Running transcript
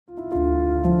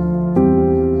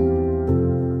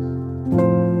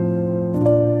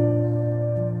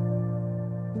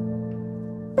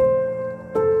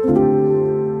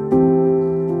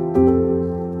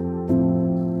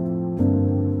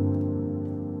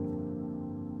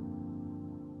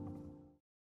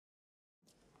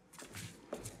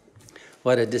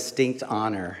What a distinct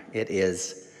honor it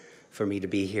is for me to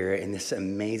be here in this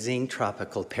amazing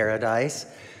tropical paradise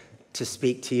to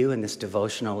speak to you in this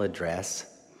devotional address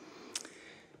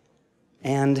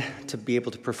and to be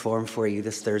able to perform for you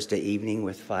this Thursday evening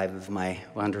with 5 of my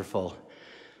wonderful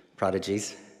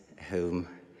prodigies whom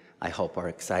I hope are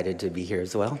excited to be here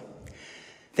as well.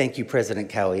 Thank you, President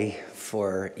Cowie,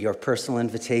 for your personal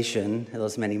invitation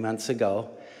those many months ago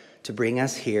to bring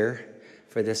us here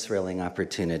for this thrilling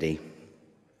opportunity.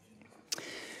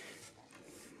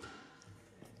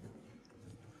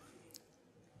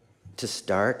 To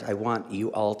start, I want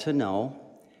you all to know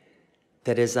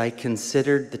that as I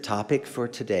considered the topic for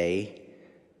today,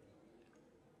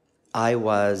 I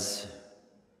was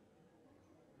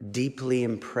deeply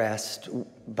impressed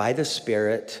by the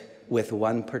Spirit with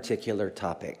one particular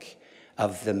topic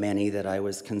of the many that I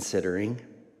was considering.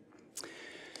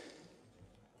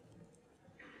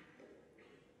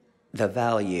 The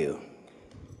value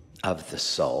of the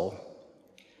soul.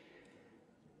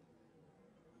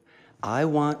 I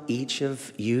want each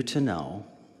of you to know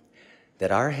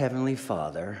that our Heavenly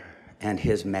Father and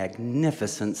His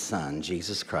magnificent Son,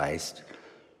 Jesus Christ,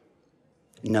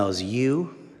 knows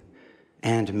you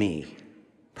and me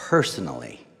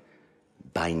personally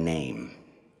by name.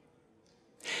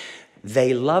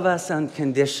 They love us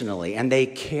unconditionally, and they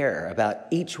care about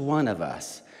each one of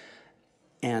us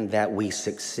and that we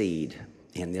succeed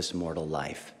in this mortal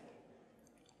life.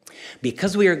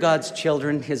 Because we are God's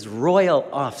children, His royal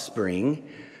offspring,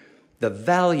 the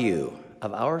value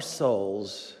of our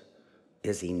souls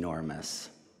is enormous.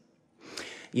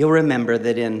 You'll remember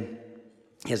that in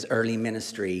His early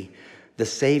ministry, the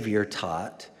Savior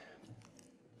taught,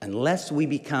 unless we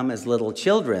become as little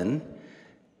children,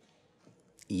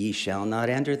 ye shall not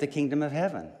enter the kingdom of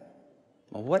heaven.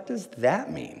 Well, what does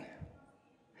that mean?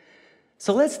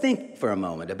 So let's think for a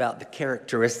moment about the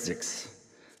characteristics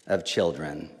of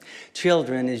children.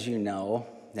 Children, as you know,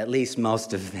 at least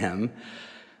most of them,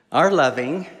 are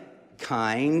loving,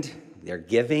 kind, they're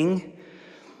giving,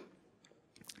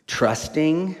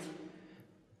 trusting.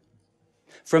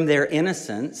 From their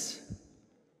innocence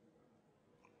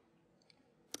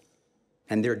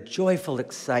and their joyful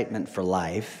excitement for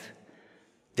life,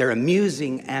 their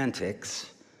amusing antics,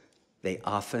 they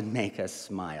often make us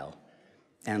smile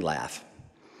and laugh.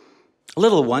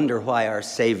 Little wonder why our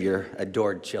Savior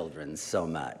adored children so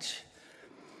much.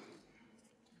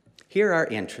 Here are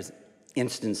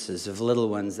instances of little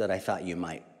ones that I thought you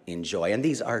might enjoy, and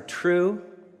these are true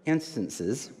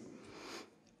instances.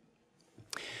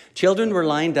 Children were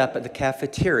lined up at the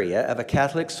cafeteria of a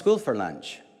Catholic school for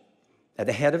lunch. At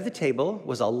the head of the table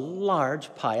was a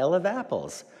large pile of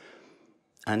apples.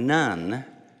 A nun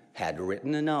had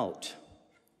written a note,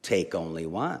 "Take only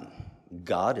one.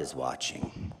 God is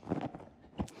watching."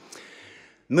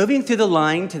 Moving through the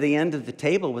line to the end of the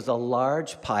table was a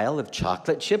large pile of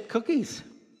chocolate chip cookies.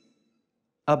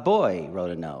 A boy wrote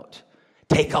a note,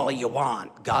 "Take all you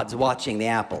want. God's watching the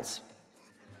apples."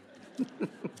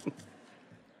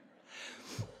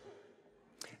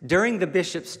 During the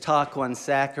bishop's talk one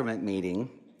sacrament meeting,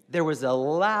 there was a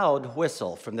loud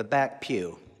whistle from the back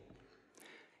pew.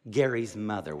 Gary's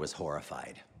mother was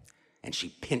horrified, and she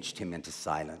pinched him into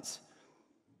silence.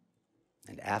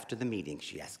 And after the meeting,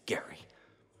 she asked, "Gary,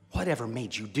 whatever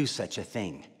made you do such a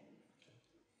thing?"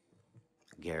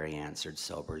 Gary answered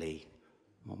soberly,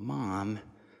 "Well, Mom,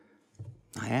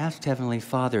 I asked Heavenly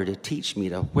Father to teach me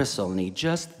to whistle, and He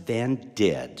just then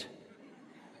did."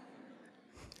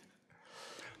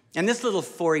 And this little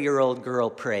 4-year-old girl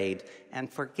prayed, "And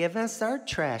forgive us our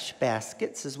trash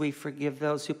baskets as we forgive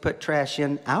those who put trash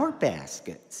in our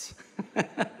baskets."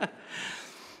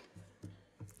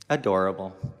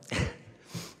 Adorable.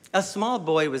 A small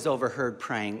boy was overheard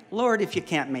praying, "Lord, if you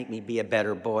can't make me be a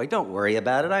better boy, don't worry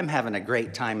about it. I'm having a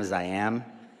great time as I am."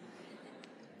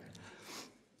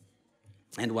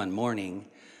 And one morning,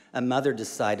 a mother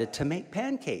decided to make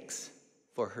pancakes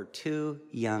for her 2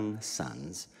 young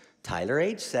sons, Tyler,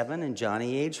 age 7, and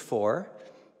Johnny, age 4.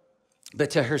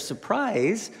 But to her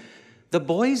surprise, the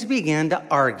boys began to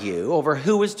argue over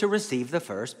who was to receive the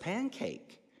first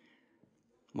pancake.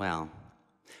 Well,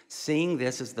 seeing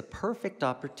this as the perfect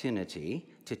opportunity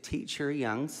to teach her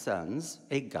young sons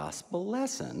a gospel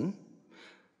lesson,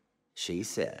 she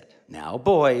said, "Now,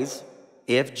 boys,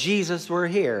 if Jesus were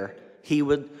here, He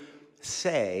would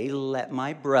say, 'Let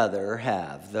my brother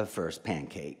have the first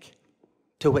pancake.'"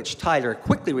 To which Tyler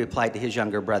quickly replied to his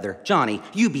younger brother, "Johnny,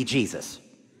 you be Jesus."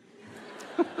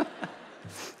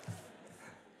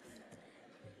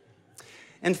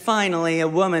 And finally, a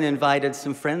woman invited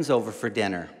some friends over for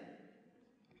dinner.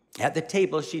 At the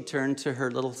table, she turned to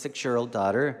her little 6-year-old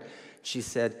daughter. She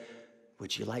said,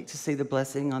 Would you like to say the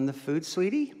blessing on the food,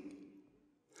 sweetie?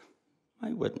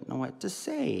 I wouldn't know what to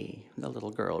say, the little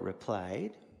girl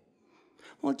replied.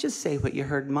 Well, just say what you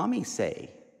heard Mommy say,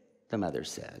 the mother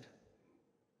said.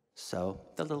 So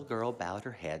the little girl bowed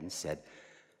her head and said,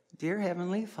 Dear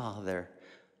Heavenly Father,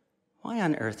 why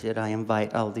on earth did I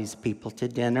invite all these people to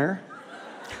dinner?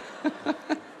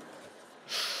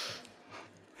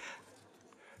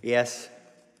 Yes,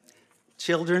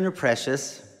 children are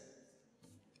precious.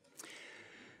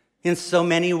 In so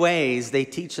many ways, they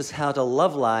teach us how to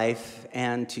love life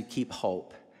and to keep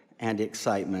hope and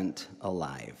excitement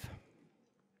alive.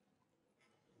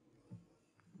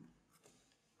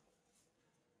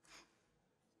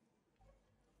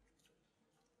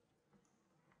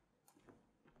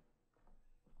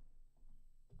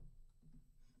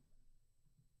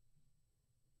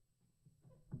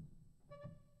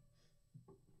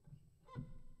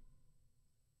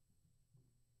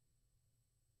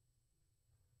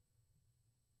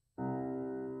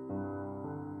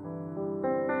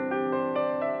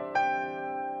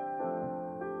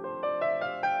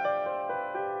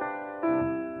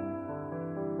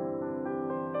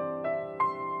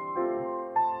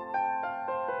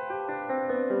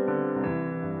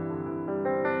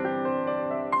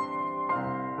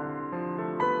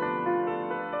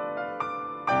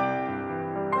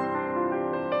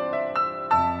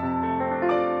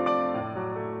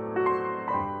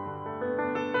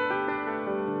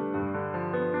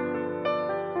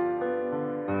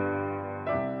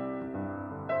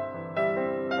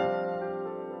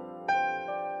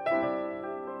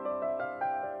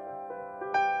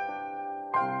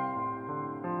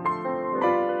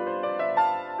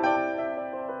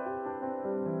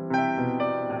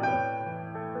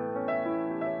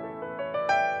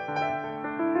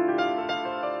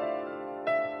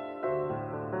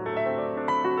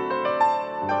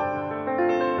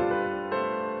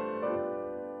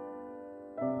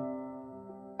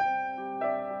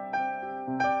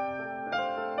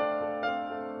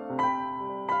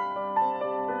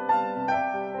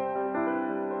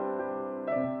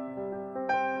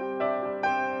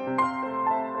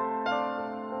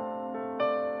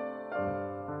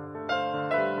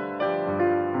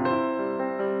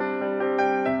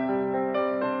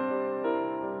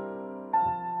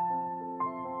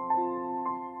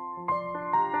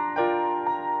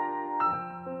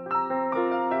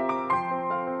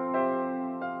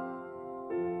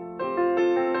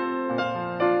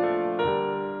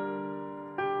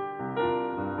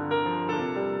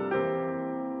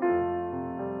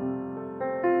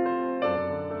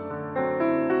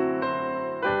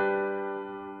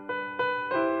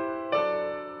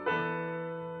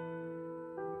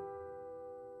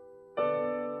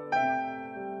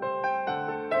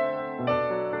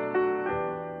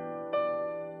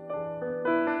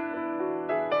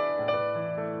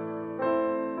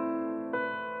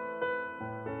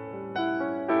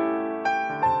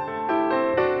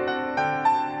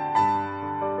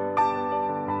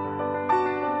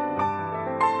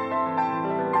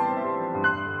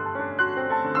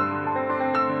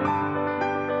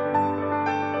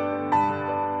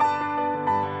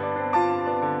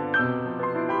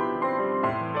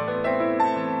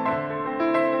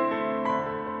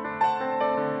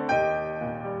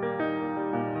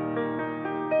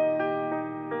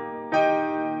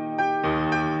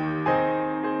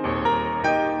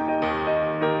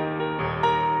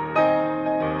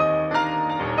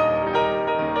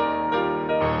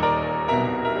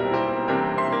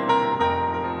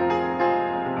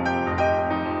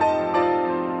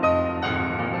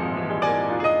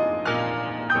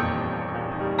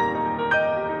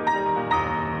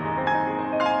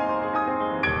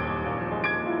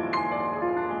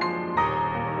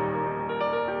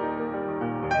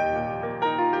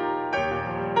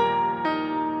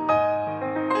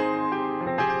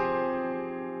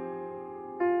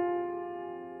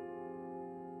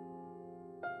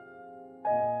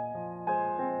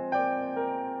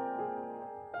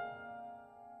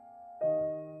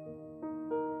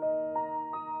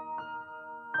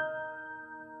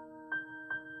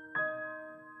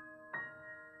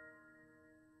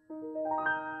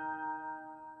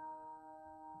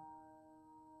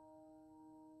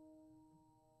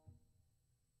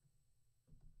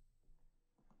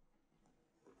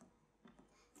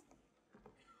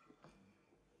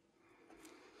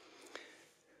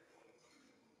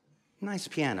 Nice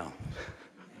piano.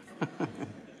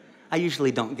 I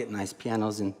usually don't get nice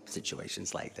pianos in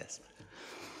situations like this.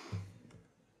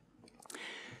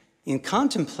 In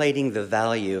contemplating the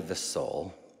value of the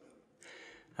soul,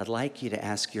 I'd like you to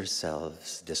ask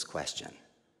yourselves this question.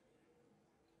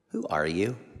 Who are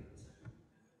you?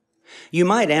 You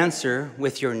might answer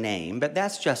with your name, but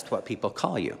that's just what people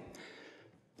call you.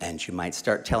 And you might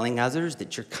start telling others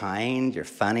that you're kind, you're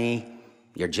funny,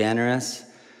 you're generous.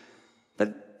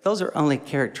 But those are only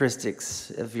characteristics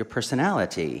of your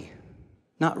personality,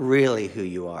 not really who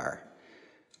you are.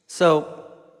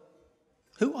 So,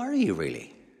 who are you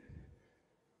really?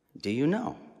 Do you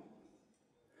know?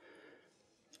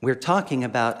 We're talking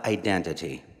about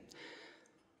identity.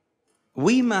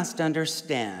 We must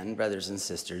understand, brothers and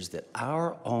sisters, that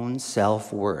our own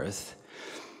self-worth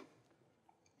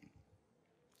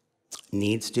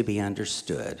needs to be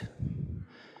understood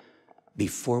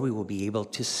before we will be able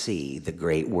to see the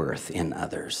great worth in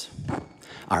others.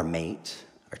 Our mate,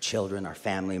 our children, our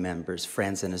family members,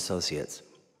 friends, and associates.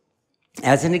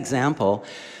 As an example,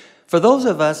 for those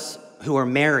of us who are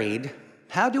married,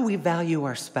 how do we value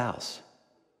our spouse?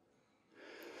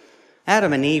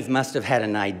 Adam and Eve must have had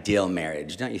an ideal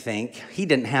marriage, don't you think? He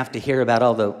didn't have to hear about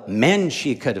all the men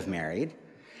she could have married.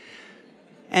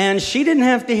 And she didn't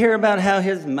have to hear about how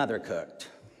his mother cooked.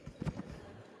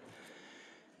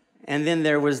 And then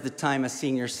there was the time a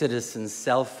senior citizen's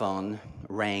cell phone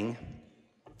rang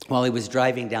while he was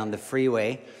driving down the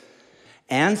freeway.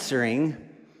 Answering,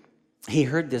 he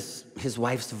heard his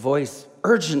wife's voice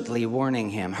urgently warning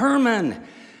him, "Herman,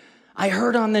 I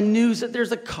heard on the news that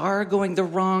there's a car going the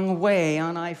wrong way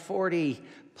on I-40.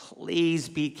 Please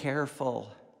be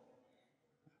careful."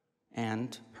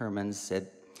 And Herman said,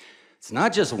 "It's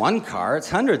not just one car, it's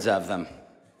hundreds of them."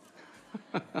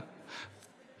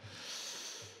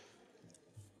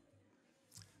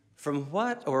 From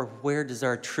what or where does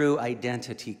our true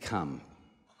identity come?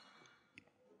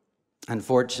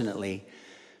 Unfortunately,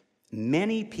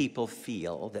 many people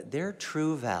feel that their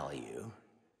true value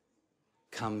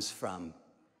comes from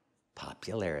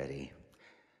popularity,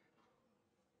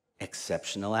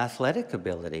 exceptional athletic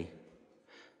ability,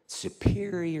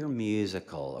 superior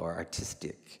musical or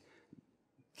artistic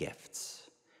gifts,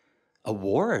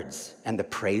 awards and the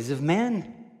praise of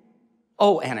men.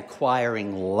 Oh, and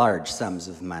acquiring large sums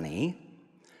of money,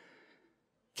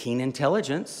 keen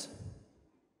intelligence,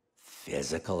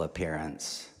 physical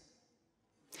appearance.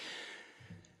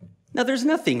 Now, there's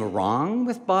nothing wrong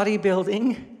with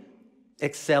bodybuilding,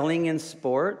 excelling in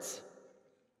sports,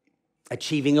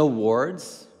 achieving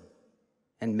awards,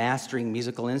 and mastering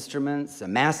musical instruments,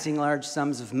 amassing large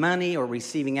sums of money, or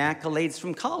receiving accolades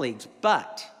from colleagues.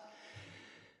 But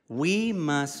we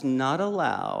must not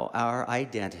allow our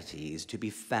identities to be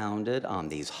founded on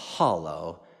these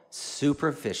hollow,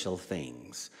 superficial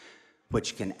things,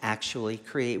 which can actually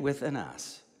create within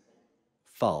us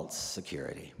false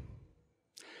security.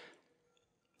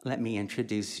 Let me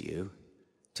introduce you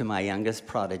to my youngest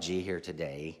prodigy here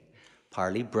today,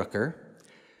 Parley Brooker.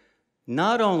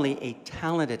 Not only a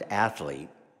talented athlete,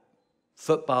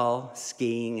 football,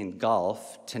 skiing, and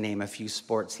golf, to name a few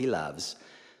sports he loves,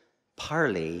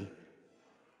 Parley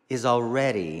is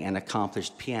already an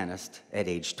accomplished pianist at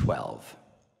age 12.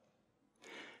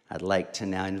 I'd like to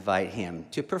now invite him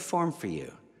to perform for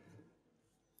you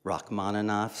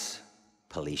Rachmaninoff's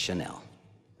Police Chanel.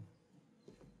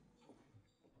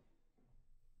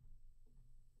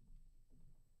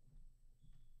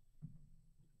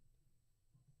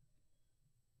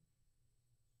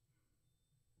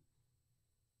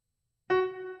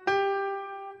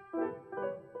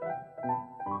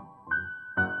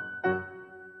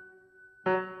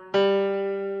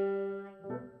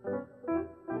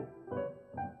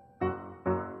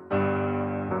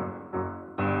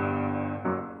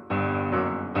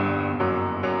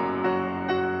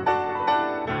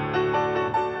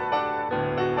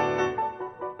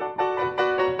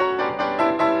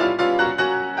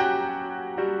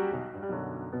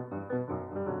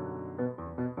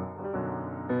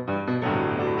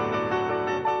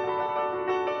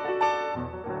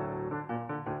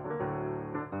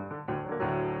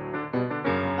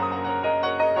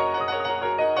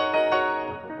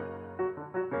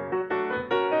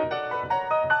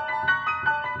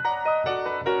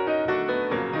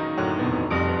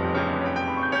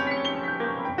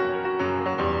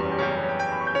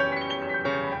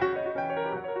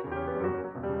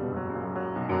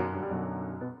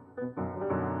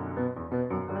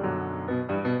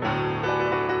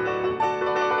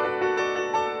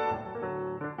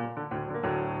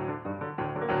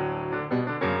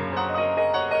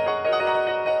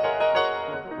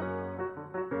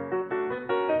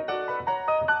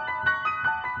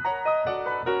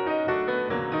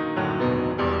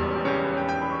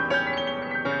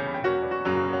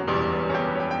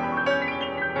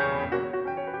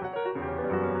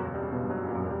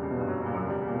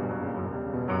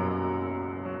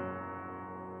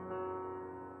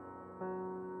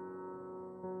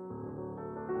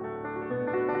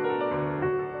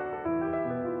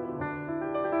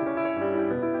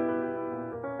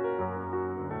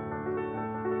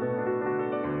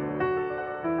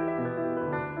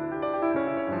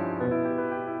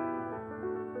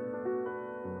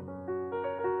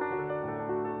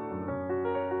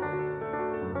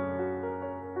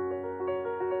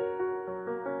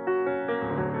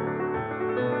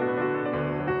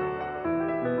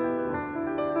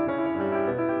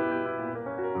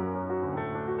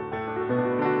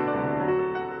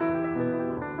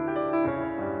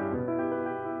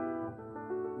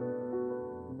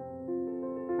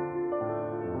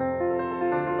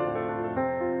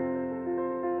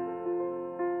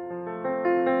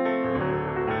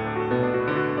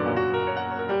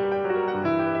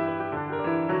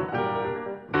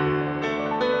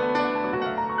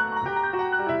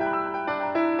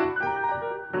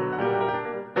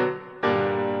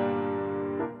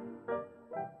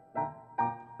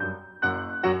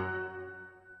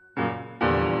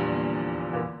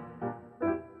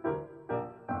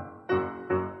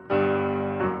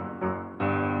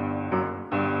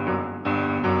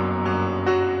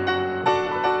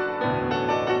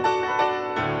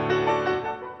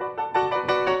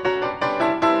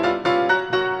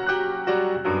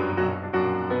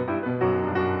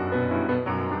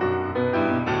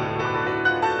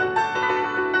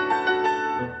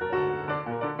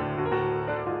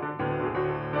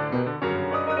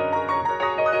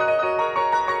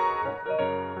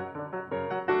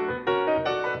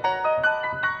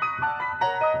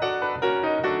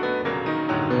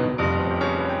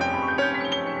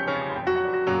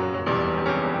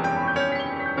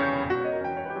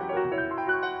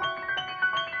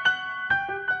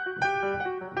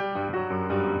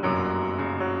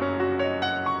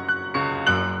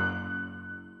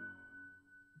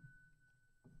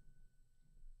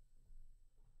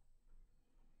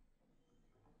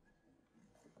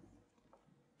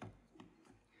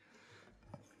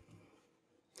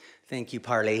 Thank you,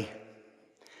 Parley.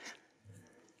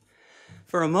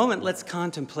 For a moment, let's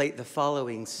contemplate the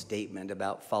following statement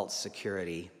about false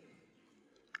security,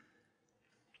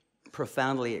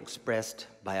 profoundly expressed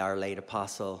by our late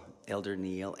apostle, Elder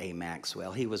Neil A.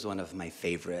 Maxwell. He was one of my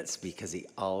favorites because he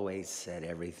always said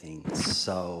everything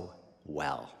so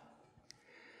well.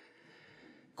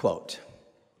 Quote,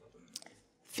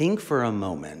 "Think for a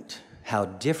moment how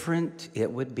different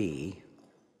it would be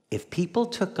if people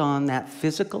took on that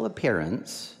physical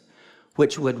appearance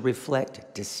which would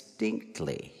reflect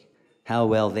distinctly how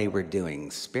well they were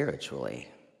doing spiritually.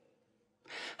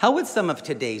 How would some of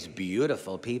today's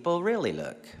beautiful people really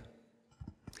look?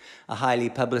 A highly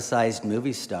publicized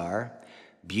movie star,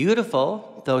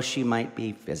 beautiful though she might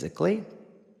be physically,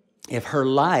 if her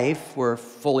life were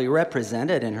fully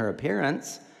represented in her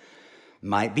appearance,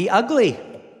 might be ugly,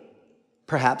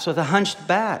 perhaps with a hunched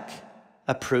back,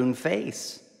 a prune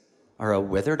face, or a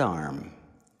withered arm.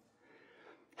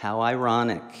 How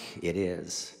ironic it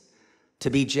is to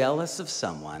be jealous of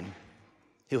someone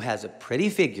who has a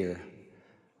pretty figure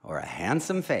or a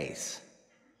handsome face,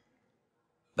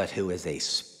 but who is a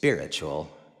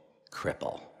spiritual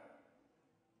cripple."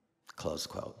 Close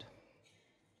quote.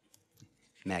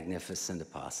 Magnificent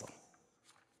apostle.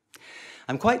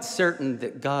 I'm quite certain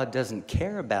that God doesn't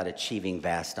care about achieving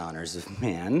vast honors of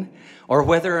men or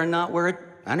whether or not we're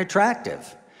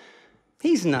unattractive.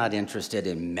 He's not interested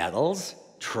in medals,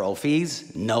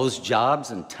 trophies, nose jobs,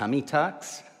 and tummy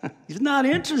tucks. He's not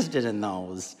interested in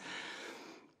those.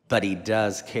 But he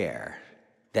does care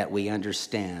that we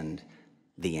understand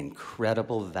the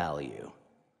incredible value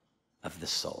of the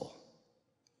soul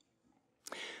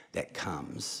that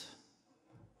comes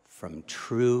from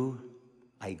true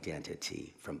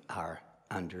identity, from our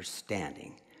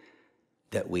understanding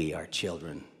that we are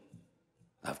children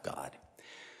of God.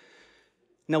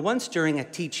 Now, once during a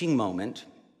teaching moment,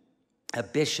 a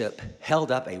bishop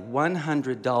held up a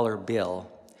 $100 bill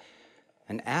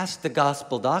and asked the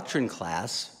gospel doctrine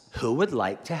class who would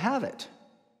like to have it.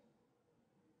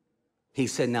 He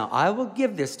said, "Now I will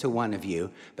give this to one of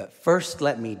you, but first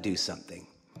let me do something."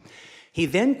 He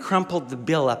then crumpled the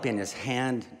bill up in his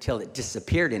hand until it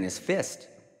disappeared in his fist.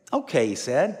 "Okay," he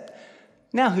said,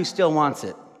 "now who still wants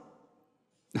it?"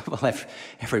 Well,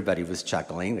 everybody was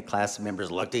chuckling. The class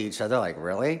members looked at each other like,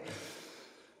 "Really?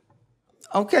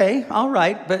 Okay, all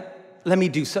right, but let me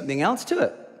do something else to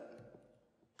it."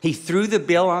 He threw the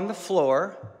bill on the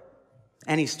floor,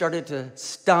 and he started to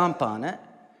stomp on it,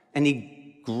 and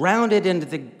he ground it into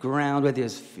the ground with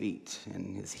his feet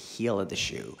and his heel of the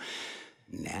shoe.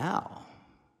 "Now,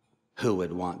 who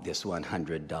would want this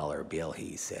 $100 bill?"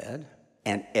 he said,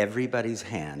 and everybody's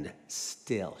hand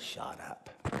still shot up.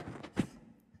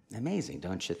 Amazing,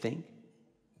 don't you think?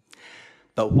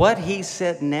 But what he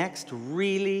said next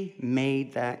really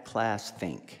made that class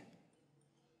think.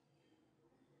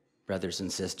 "Brothers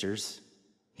and sisters,"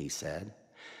 he said,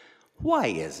 "why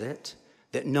is it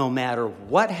that no matter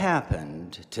what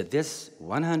happened to this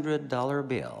 $100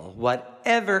 bill,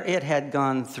 whatever it had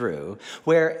gone through,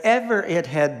 wherever it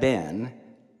had been,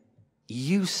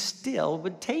 you still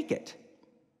would take it?"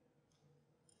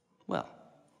 Well,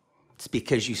 it's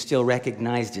because you still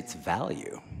recognized its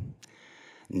value.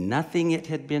 Nothing it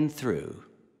had been through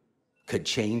could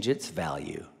change its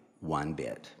value one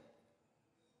bit.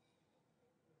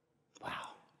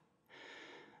 Wow.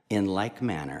 In like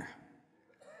manner,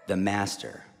 the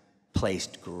Master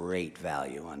placed great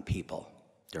value on people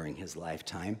during his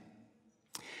lifetime.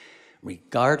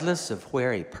 Regardless of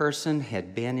where a person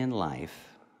had been in life,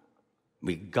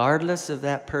 regardless of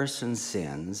that person's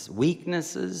sins,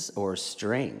 weaknesses, or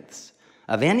strengths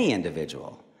of any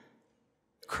individual,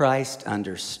 Christ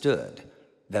understood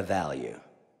the value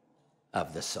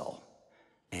of the soul,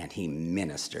 and he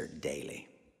ministered daily.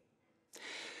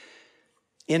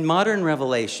 In modern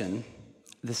revelation,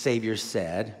 the Savior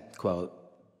said, quote,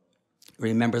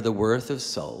 "Remember, the worth of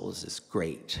souls is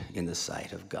great in the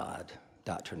sight of God."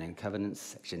 Doctrine and Covenants,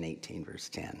 section 18, verse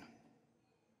 10.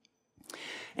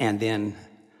 And then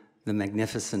the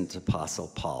magnificent apostle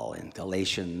Paul in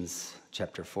Galatians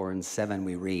chapter 4 and 7,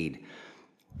 we read,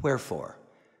 "Wherefore,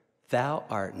 thou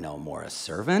art no more a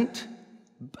servant,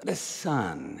 but a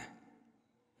son.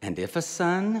 And if a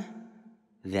son,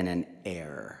 then an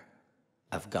heir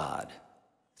of God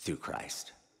through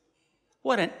Christ."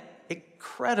 What an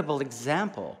incredible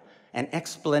example and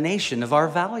explanation of our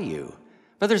value.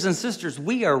 Brothers and sisters,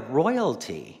 we are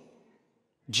royalty,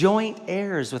 joint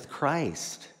heirs with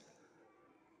Christ.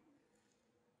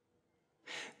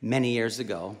 Many years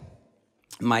ago,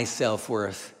 my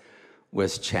self-worth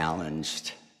was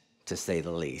challenged, to say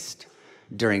the least,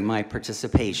 during my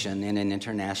participation in an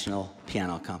international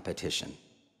piano competition.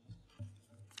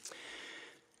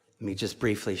 Let me just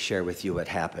briefly share with you what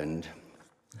happened.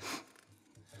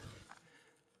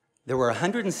 There were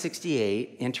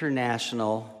 168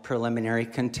 international preliminary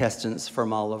contestants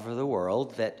from all over the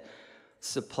world that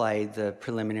supplied the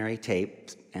preliminary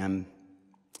tapes, and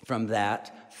from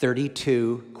that,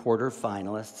 32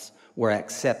 quarterfinalists were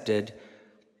accepted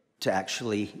to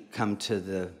actually come to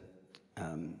the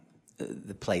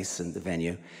place and the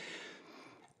venue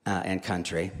and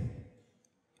country.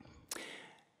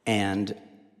 And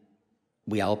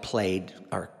we all played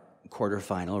our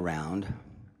quarterfinal round.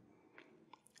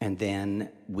 And then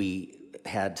we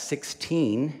had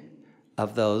 16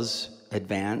 of those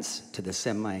advance to the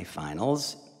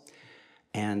semifinals.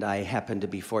 And I happened to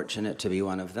be fortunate to be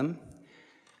one of them.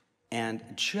 And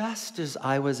just as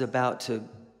I was about to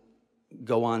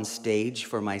go on stage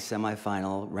for my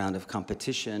semifinal round of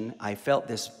competition, I felt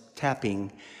this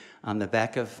tapping on the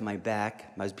back of my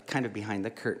back. I was kind of behind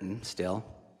the curtain still.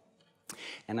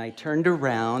 And I turned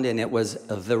around, and it was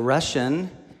the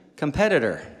Russian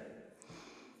competitor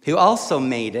who also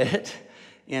made it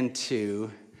into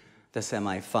the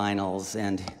semifinals.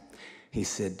 And he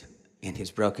said in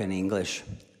his broken English,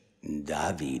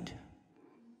 "David,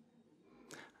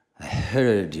 I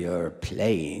heard you're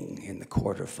playing in the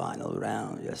quarterfinal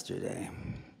round yesterday,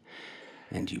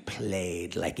 and you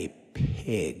played like a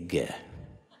pig."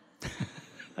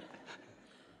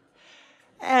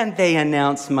 And they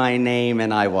announce my name,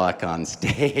 and I walk on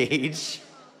stage.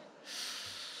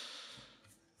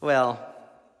 Well,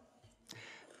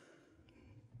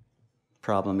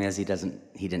 problem is he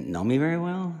didn't know me very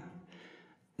well.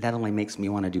 That only makes me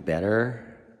want to do better.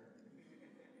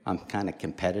 I'm kind of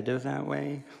competitive that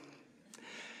way.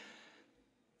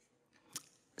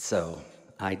 So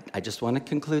I just want to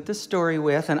conclude this story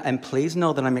with, and please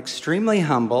know that I'm extremely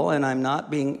humble and I'm not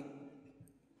being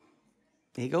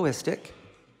egoistic.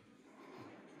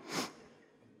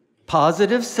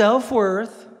 Positive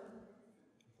self-worth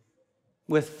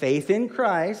with faith in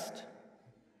Christ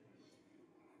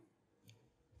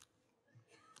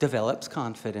develops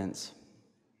confidence.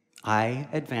 I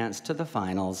advanced to the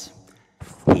finals.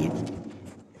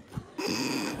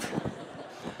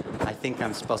 I think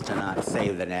I'm supposed to not say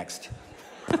the next.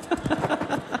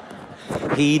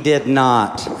 He did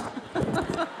not.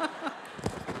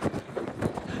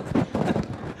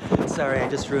 Sorry, I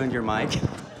just ruined your mic.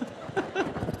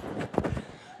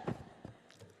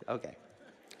 Okay.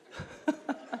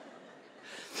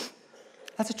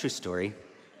 That's a true story.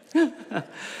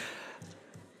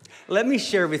 Let me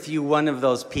share with you one of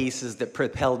those pieces that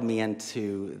propelled me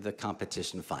into the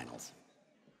competition finals.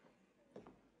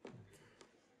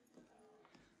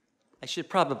 I should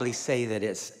probably say that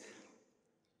it's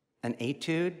an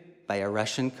etude by a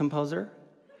Russian composer,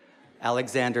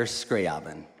 Alexander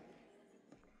Scriabin.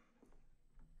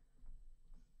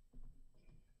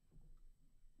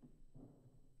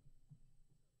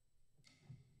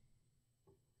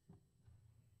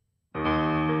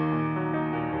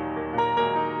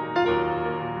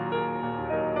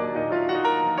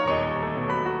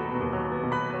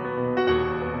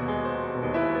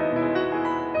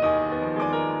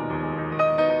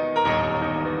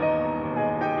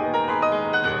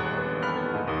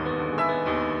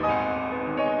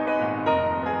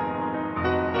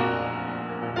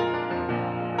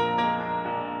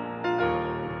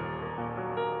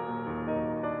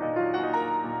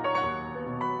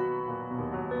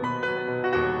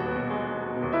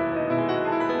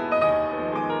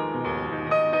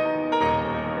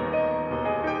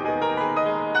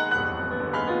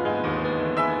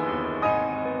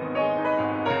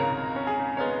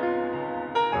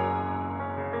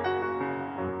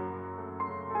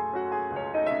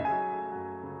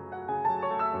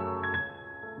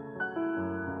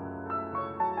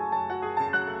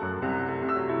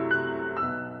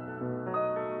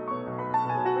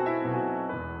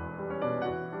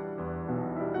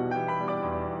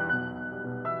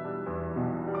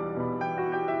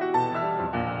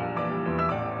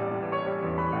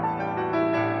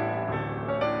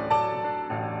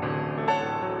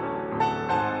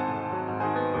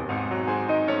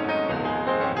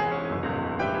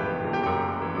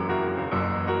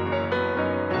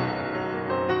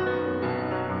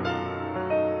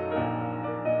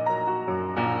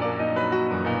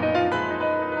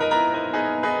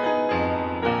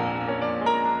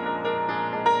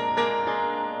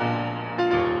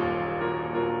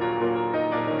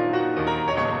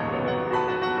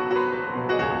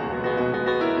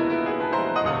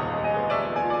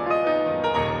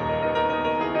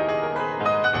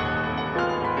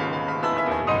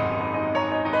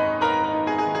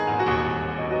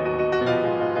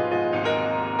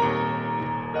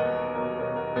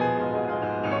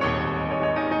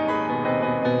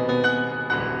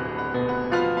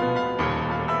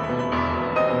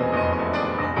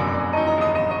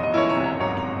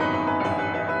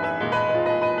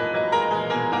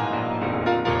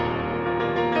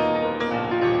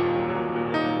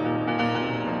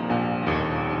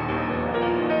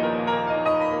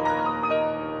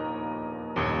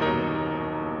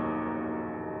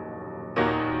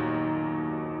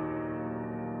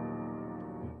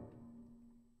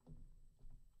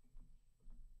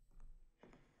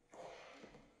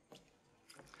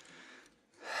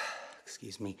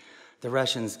 excuse me, the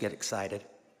Russians get excited.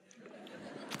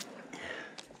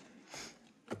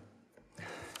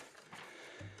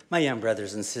 My young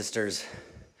brothers and sisters,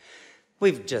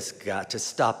 we've just got to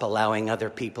stop allowing other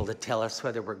people to tell us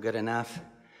whether we're good enough,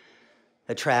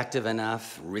 attractive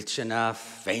enough, rich enough,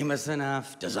 famous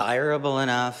enough, desirable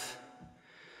enough.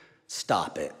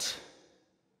 Stop it.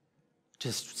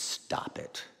 Just stop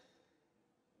it.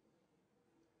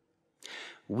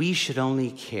 We should only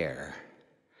care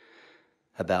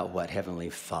about what Heavenly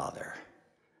Father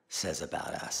says about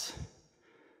us,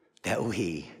 that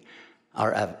we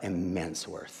are of immense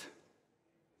worth.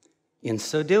 In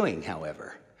so doing,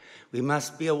 however, we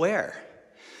must be aware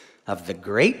of the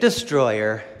great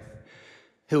destroyer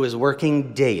who is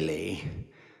working daily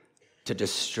to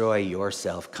destroy your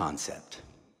self-concept.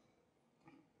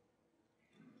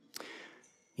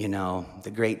 You know,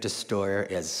 the great destroyer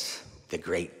is the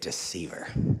great deceiver,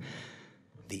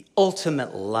 the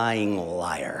ultimate lying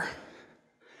liar,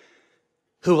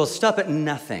 who will stop at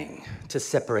nothing to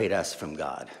separate us from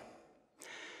God.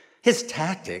 His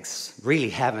tactics really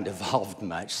haven't evolved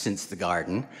much since the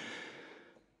garden,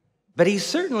 but he's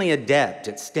certainly adept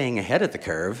at staying ahead of the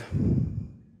curve.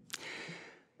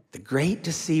 The great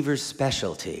deceiver's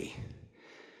specialty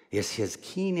is his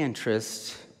keen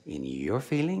interest in your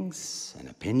feelings and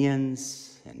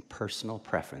opinions and personal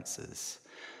preferences.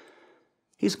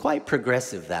 He's quite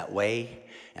progressive that way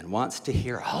and wants to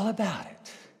hear all about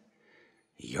it.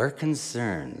 Your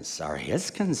concerns are his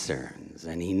concerns,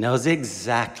 and he knows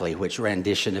exactly which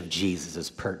rendition of Jesus is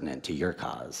pertinent to your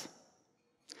cause.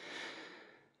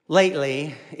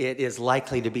 Lately, it is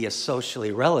likely to be a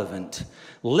socially relevant,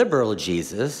 liberal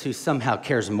Jesus who somehow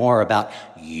cares more about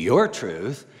your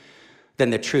truth than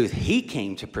the truth he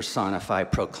came to personify,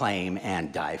 proclaim,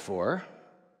 and die for.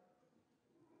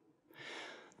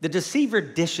 The deceiver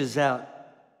dishes out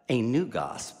a new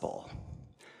gospel.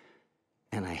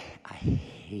 And I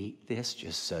hate this,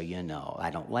 just so you know. I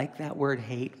don't like that word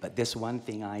hate, but this one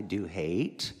thing I do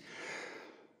hate: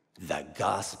 the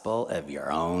gospel of your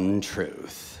own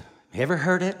truth. Have you ever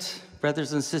heard it,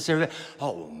 brothers and sisters?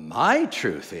 Oh, my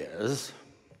truth is.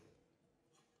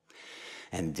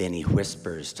 And then he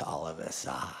whispers to all of us,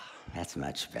 that's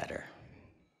much better.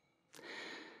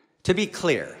 To be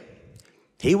clear,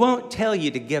 he won't tell you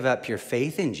to give up your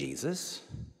faith in Jesus,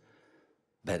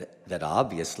 but that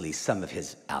obviously some of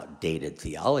his outdated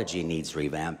theology needs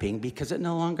revamping because it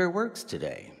no longer works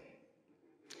today.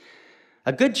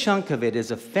 A good chunk of it is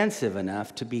offensive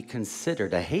enough to be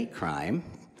considered a hate crime,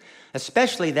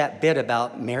 especially that bit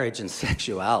about marriage and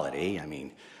sexuality. I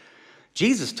mean,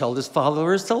 Jesus told his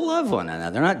followers to love one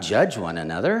another, not judge one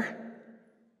another,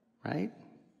 right?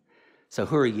 So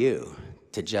who are you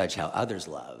to judge how others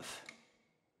love?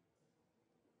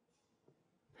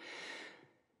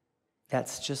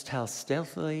 That's just how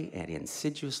stealthily and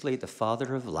insidiously the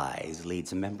father of lies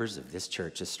leads members of this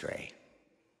church astray.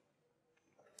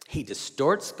 He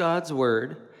distorts God's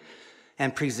word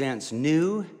and presents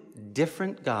new,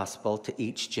 different gospel to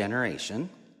each generation.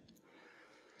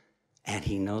 And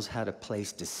he knows how to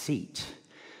place deceit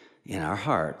in our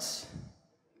hearts.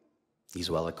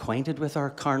 He's well acquainted with our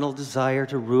carnal desire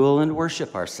to rule and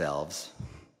worship ourselves.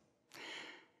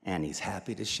 And he's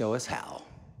happy to show us how.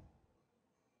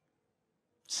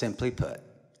 Simply put,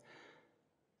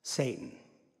 Satan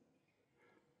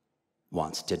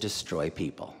wants to destroy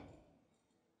people.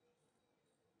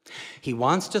 He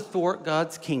wants to thwart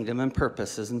God's kingdom and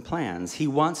purposes and plans. He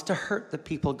wants to hurt the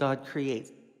people God creates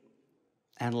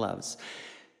and loves.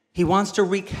 He wants to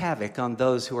wreak havoc on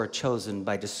those who are chosen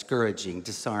by discouraging,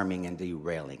 disarming, and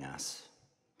derailing us.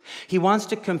 He wants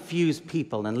to confuse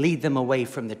people and lead them away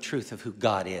from the truth of who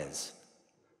God is.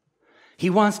 He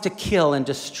wants to kill and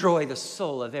destroy the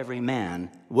soul of every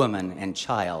man, woman, and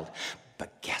child.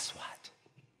 But guess what?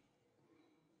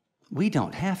 We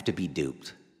don't have to be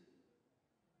duped.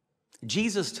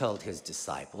 Jesus told his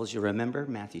disciples, you remember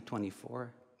Matthew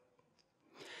 24?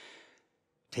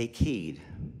 Take heed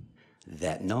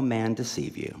that no man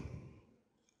deceive you.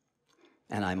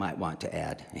 And I might want to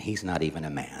add, he's not even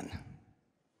a man.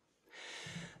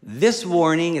 This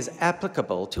warning is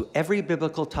applicable to every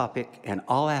biblical topic and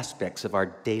all aspects of our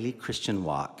daily Christian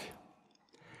walk.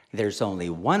 There's only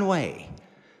one way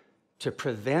to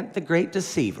prevent the great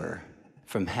deceiver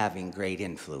from having great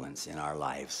influence in our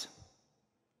lives.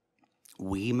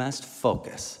 We must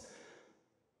focus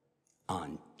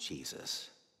on Jesus,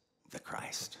 the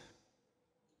Christ.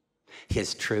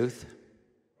 His truth,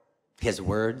 his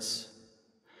words,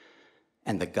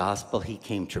 and the gospel he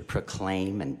came to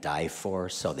proclaim and die for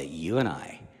so that you and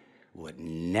I would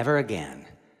never again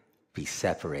be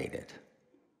separated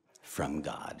from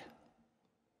God.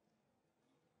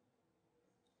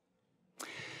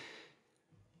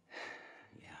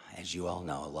 As you all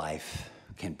know, life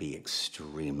can be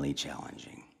extremely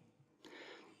challenging.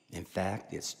 In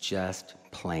fact, it's just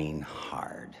plain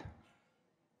hard.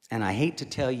 And I hate to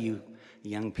tell you,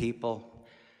 young people,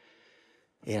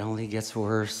 it only gets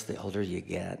worse the older you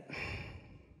get.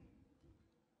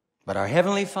 But our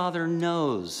Heavenly Father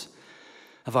knows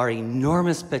of our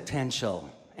enormous potential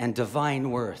and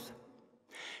divine worth.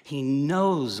 He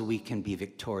knows we can be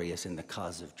victorious in the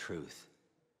cause of truth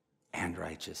and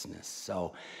righteousness.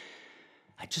 So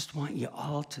I just want you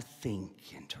all to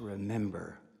think and to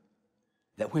remember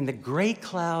that when the gray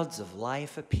clouds of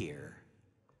life appear,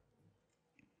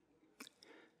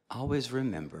 always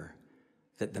remember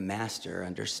that the Master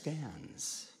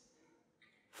understands,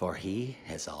 for he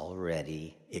has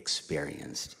already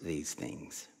experienced these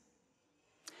things.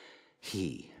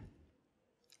 He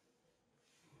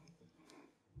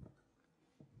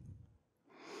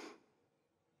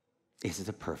is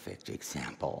the perfect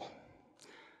example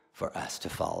for us to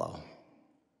follow,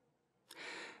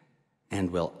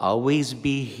 and will always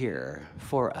be here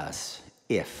for us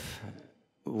if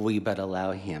we but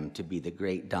allow him to be the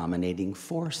great dominating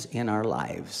force in our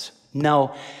lives.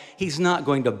 No, he's not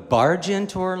going to barge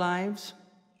into our lives,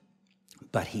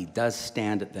 but he does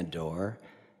stand at the door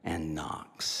and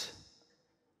knocks.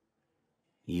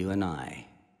 You and I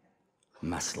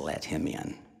must let him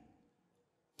in.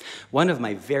 One of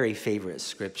my very favorite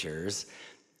scriptures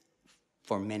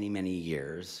for many, many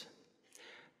years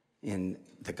in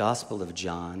the Gospel of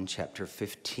John, chapter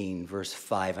 15, verse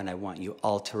 5, and I want you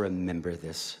all to remember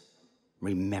this.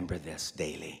 Remember this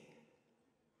daily,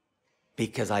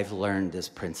 because I've learned this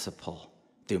principle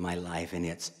through my life, and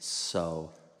it's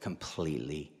so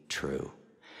completely true.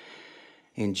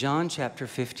 In John chapter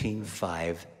 15,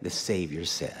 5, the Savior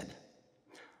said,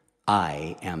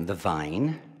 I am the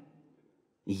vine,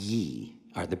 ye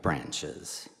are the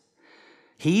branches.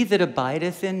 He that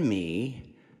abideth in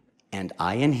me, and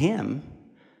I in him,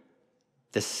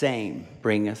 the same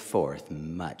bringeth forth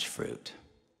much fruit.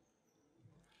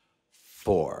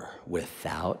 For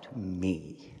without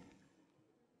me,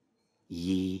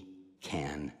 ye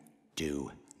can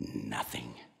do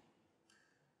nothing.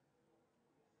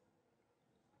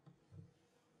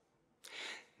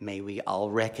 May we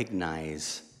all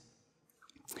recognize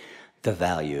the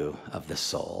value of the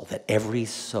soul, that every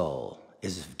soul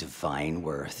is of divine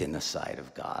worth in the sight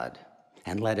of God.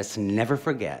 And let us never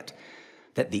forget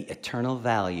that the eternal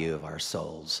value of our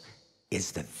souls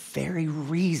is the very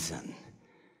reason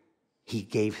he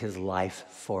gave his life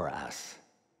for us.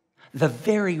 The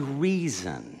very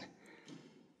reason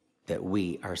that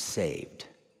we are saved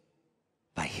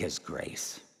by his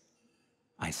grace.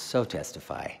 I so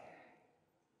testify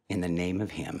in the name of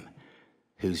him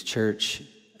whose church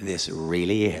this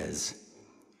really is,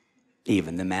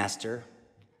 even the Master,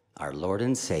 our Lord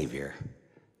and Savior,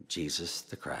 Jesus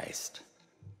the Christ.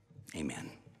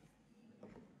 Amen.